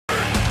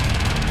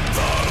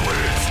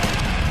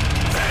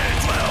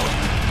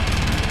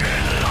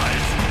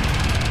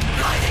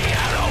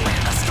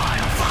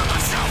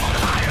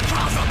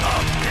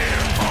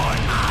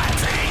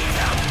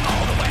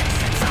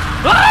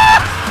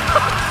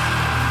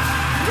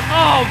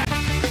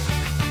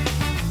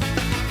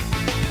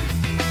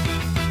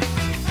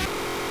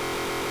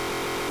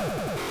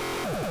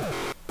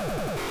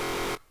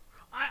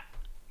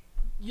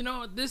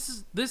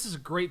this is a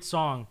great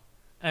song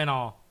and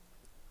all.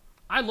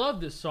 I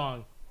love this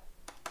song.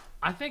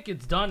 I think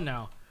it's done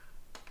now.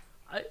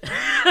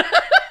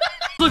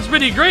 Looks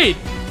pretty great.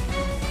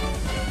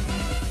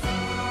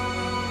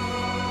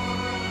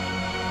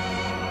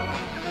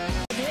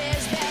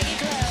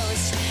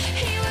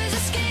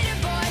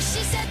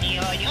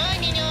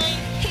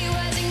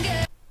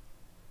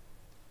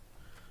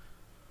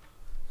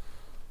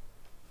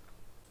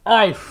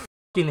 I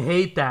fucking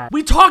hate that.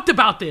 We talked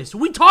about this.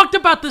 We talked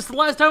about this the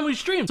last time we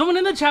streamed. Someone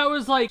in the chat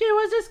was like, he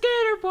was a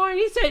skater boy.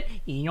 He said,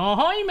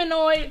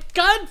 Yohoimanoid.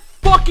 God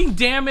fucking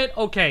damn it.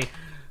 Okay.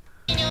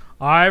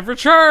 I've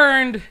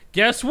returned.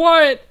 Guess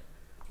what?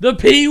 The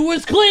P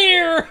was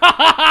clear.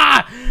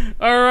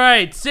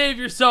 Alright, save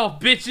yourself,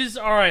 bitches.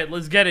 Alright,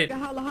 let's get it.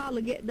 Holla,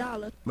 holla, get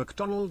dollar.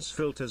 McDonald's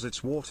filters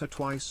its water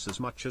twice as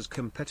much as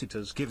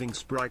competitors, giving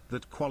Sprite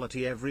that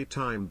quality every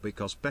time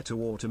because better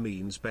water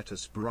means better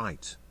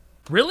Sprite.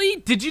 Really?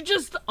 Did you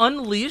just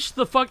unleash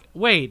the fuck?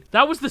 Wait,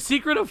 that was the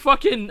secret of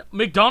fucking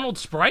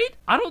McDonald's Sprite?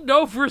 I don't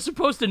know if we're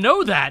supposed to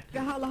know that.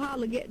 Holla,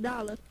 holla, get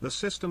dollar. The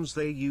systems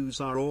they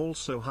use are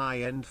also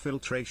high-end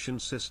filtration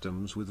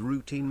systems with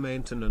routine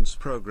maintenance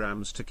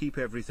programs to keep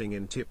everything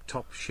in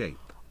tip-top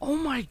shape. Oh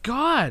my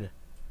god.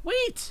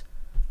 Wait.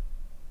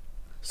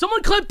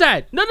 Someone clip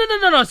that. No.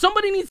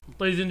 Somebody needs...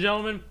 Ladies and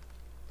gentlemen,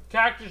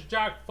 Cactus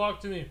Jack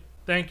fucked me.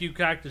 Thank you,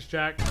 Cactus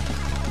Jack.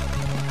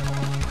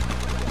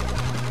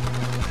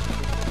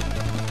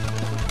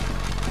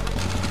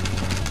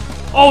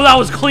 Oh, that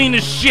was clean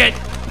as shit.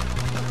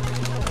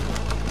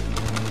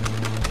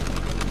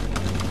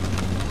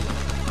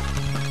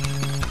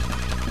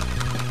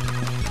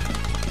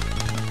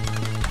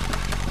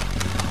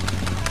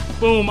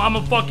 Boom, I'm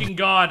a fucking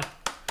god.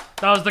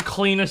 That was the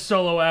cleanest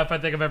solo F I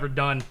think I've ever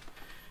done.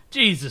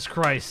 Jesus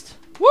Christ.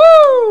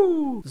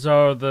 Woo!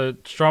 So the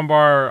strum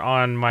bar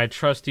on my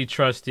trusty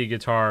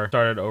guitar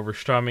started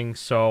overstrumming,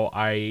 so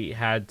I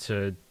had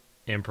to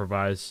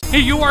improvise. Hey,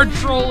 you are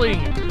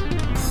trolling!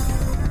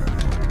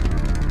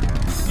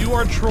 You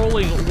are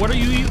trolling. What do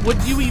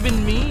you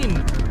even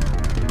mean?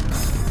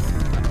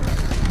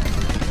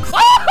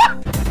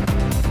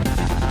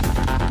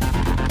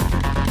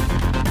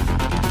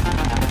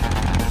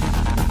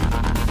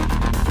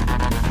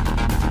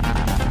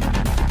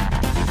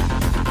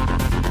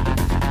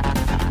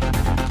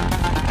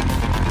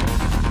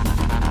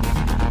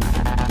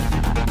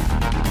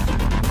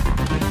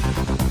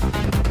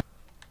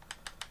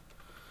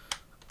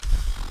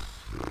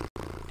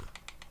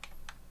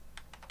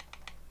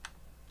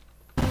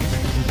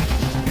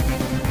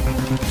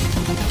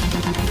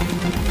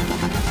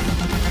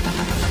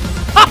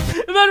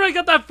 Imagine I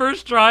got that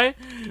first try.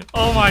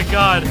 Oh my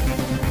god.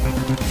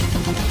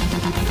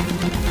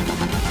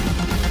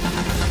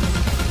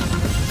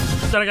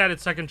 Then I got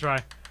it second try.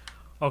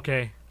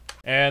 Okay.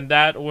 And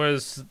that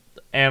was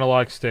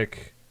analog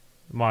stick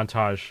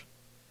montage.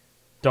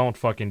 Don't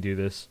fucking do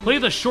this. Play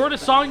the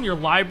shortest song in your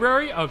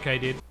library? Okay,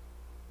 dude.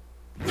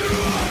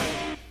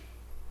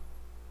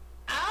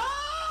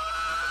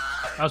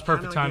 That was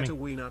perfect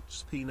timing.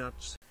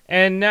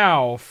 And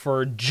now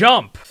for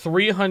jump.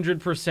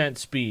 300%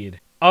 speed.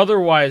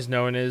 Otherwise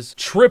known as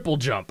triple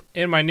jump.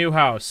 In my new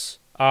house.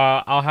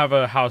 I'll have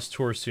a house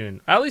tour soon.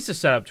 At least a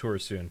setup tour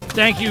soon.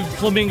 Thank you,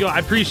 Flamingo. I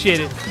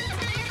appreciate it.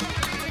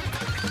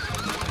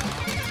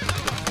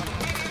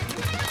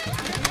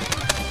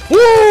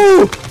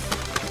 Woo!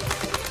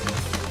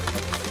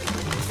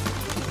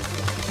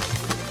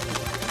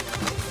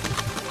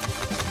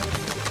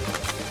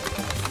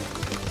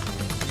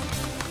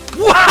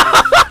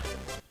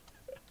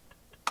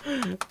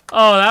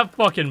 Oh, that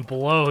fucking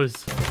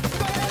blows.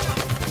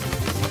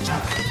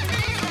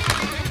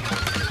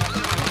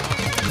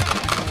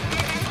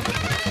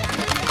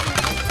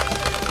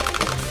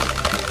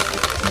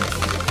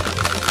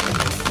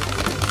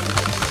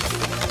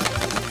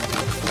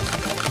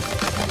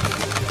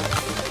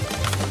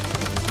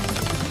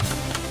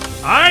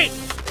 All right.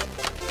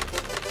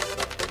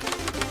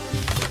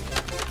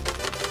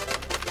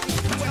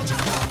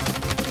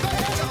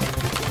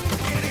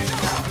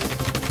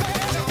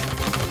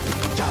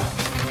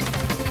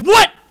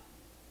 What?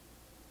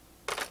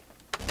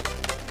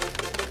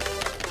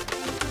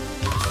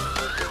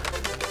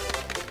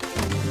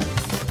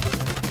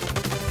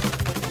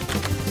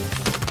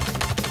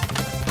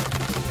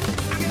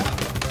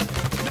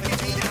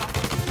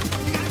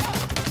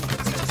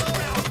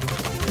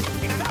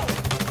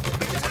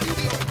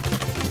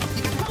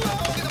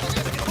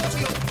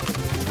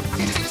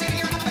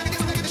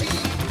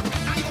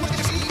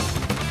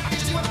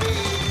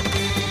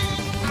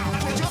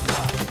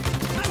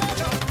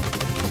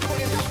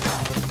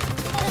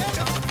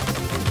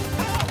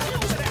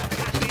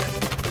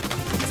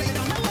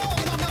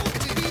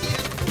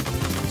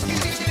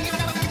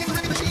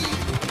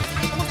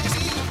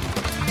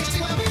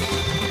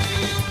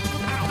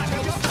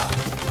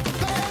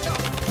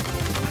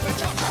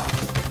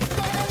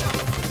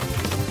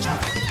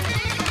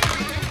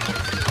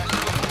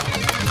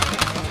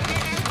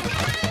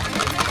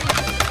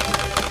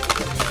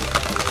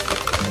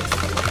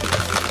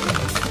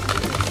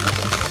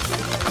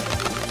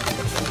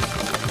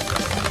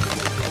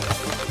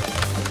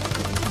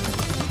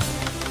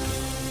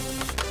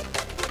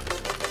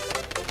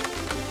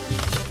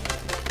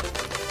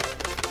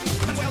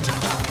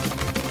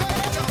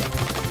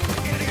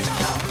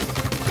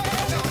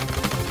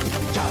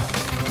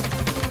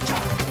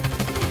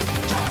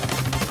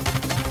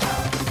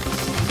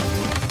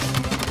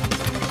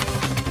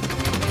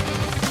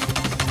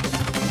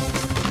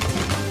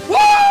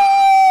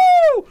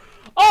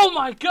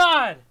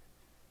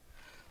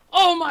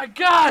 Oh my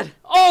god!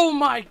 Oh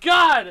my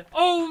god!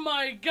 Oh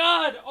my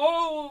god!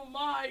 Oh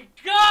my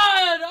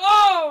god!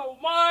 Oh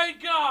my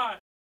god!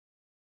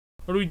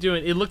 What are we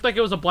doing? It looked like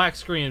it was a black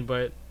screen,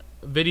 but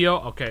video.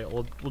 Okay,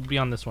 we'll be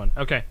on this one.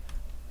 Okay.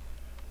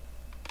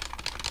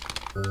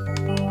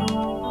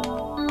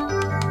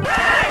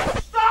 Hey,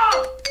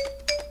 stop!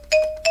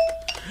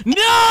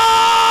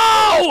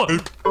 No!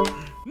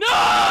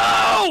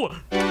 No!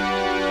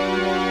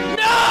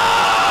 No!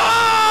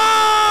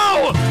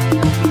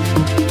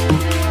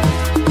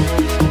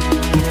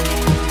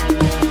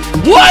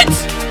 What?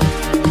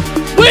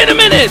 Wait a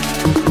minute!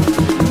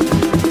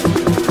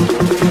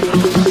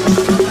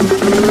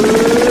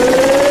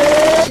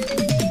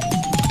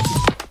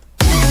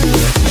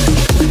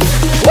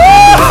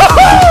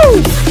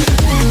 Woo!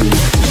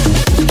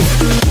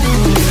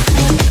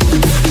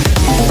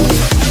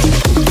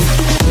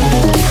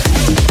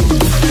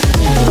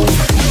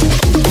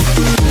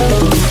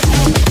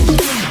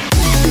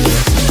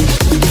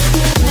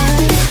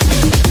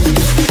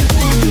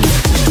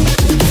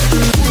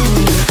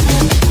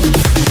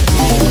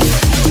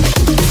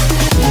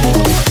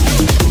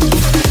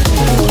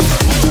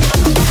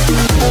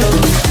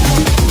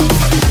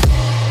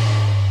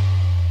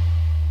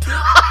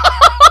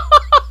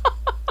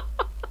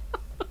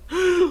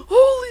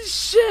 Holy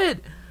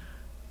shit!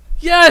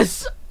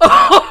 Yes!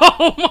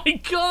 Oh my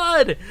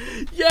god!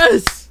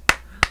 Yes!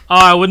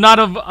 I would not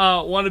have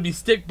wanted to be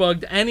stick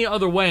bugged any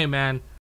other way, man.